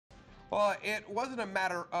Well, it wasn't a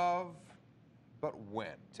matter of, but when.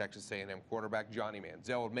 Texas A&M quarterback Johnny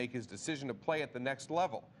Manziel would make his decision to play at the next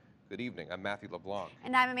level. Good evening. I'm Matthew LeBlanc.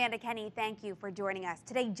 And I'm Amanda Kenny. Thank you for joining us.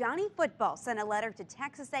 Today, Johnny Football sent a letter to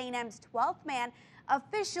Texas A&M's 12th man,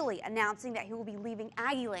 officially announcing that he will be leaving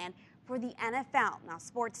Aggieland for the NFL. Now,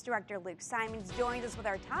 sports director Luke Simons joins us with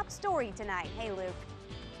our top story tonight. Hey, Luke.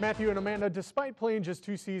 Matthew and Amanda, despite playing just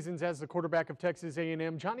 2 seasons as the quarterback of Texas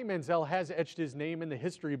A&M, Johnny Manziel has etched his name in the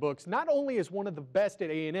history books, not only as one of the best at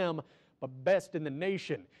A&M, but best in the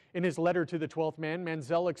nation. In his letter to the 12th man,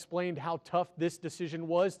 Manziel explained how tough this decision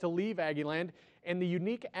was to leave Aggieland and the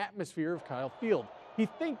unique atmosphere of Kyle Field. He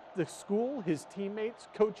thanked the school, his teammates,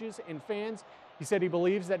 coaches, and fans. He said he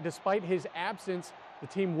believes that despite his absence, the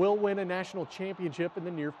team will win a national championship in the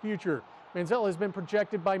near future. Manziel has been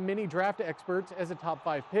projected by many draft experts as a top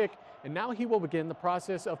 5 pick, and now he will begin the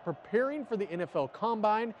process of preparing for the NFL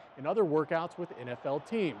Combine and other workouts with NFL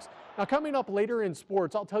teams. Now, coming up later in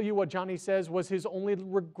sports, I'll tell you what Johnny says was his only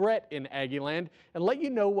regret in Aggieland and let you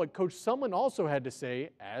know what Coach Sumlin also had to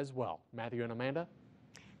say as well. Matthew and Amanda.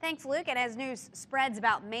 Thanks, Luke. And as news spreads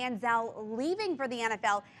about Manziel leaving for the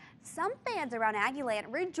NFL, some fans around Aggieland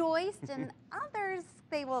rejoiced and others,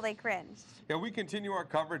 they cringed. Yeah, we continue our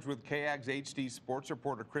coverage with KAGS HD sports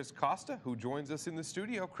reporter Chris Costa, who joins us in the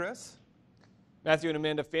studio. Chris? Matthew and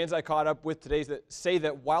Amanda, fans I caught up with today that say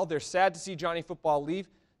that while they're sad to see Johnny Football leave,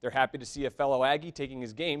 they're happy to see a fellow Aggie taking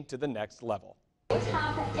his game to the next level.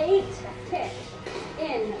 Top 8 pick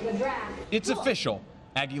in the draft. It's official.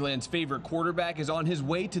 Aggieland's favorite quarterback is on his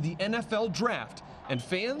way to the NFL draft, and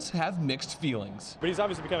fans have mixed feelings. But he's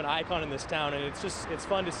obviously become an icon in this town, and it's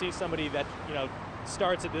fun to see somebody that,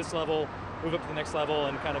 starts at this level, move up to the next level,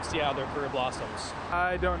 and kind of see how their career blossoms.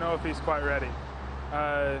 I don't know if he's quite ready.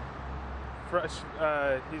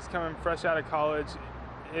 He's coming fresh out of college.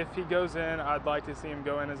 If he goes in, I'd like to see him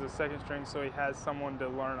go in as a second string so he has someone to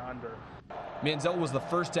learn under. Manziel was the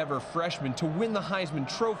first ever freshman to win the Heisman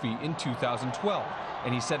Trophy in 2012,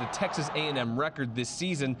 and he set a Texas A&M record this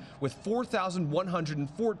season with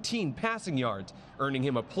 4,114 passing yards, earning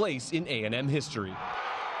him a place in A&M history.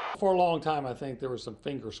 For a long time, I think there were some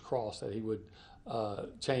fingers crossed that he would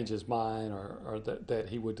change his mind or that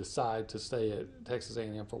he would decide to stay at Texas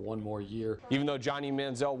A&M for one more year. Even though Johnny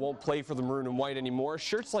Manziel won't play for the maroon and white anymore,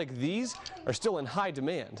 shirts like these are still in high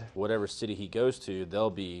demand. Whatever city he goes to,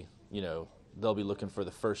 they'll be looking for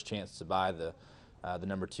the first chance to buy the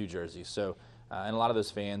number 2 jersey. So, and a lot of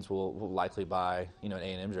those fans will likely buy, an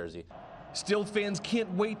A&M jersey. Still, fans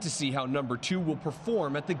can't wait to see how number 2 will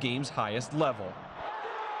perform at the game's highest level.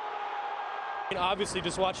 Obviously,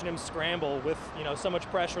 just watching him scramble with so much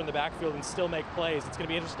pressure in the backfield and still make plays, it's going to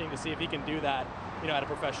be interesting to see if he can do that, at a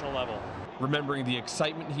professional level. Remembering the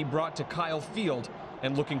excitement he brought to Kyle Field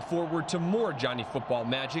and looking forward to more Johnny Football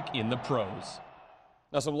magic in the pros.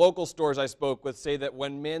 Now, some local stores I spoke with say that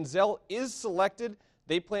when Manziel is selected,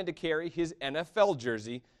 they plan to carry his NFL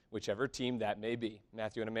jersey, whichever team that may be.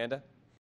 Matthew and Amanda.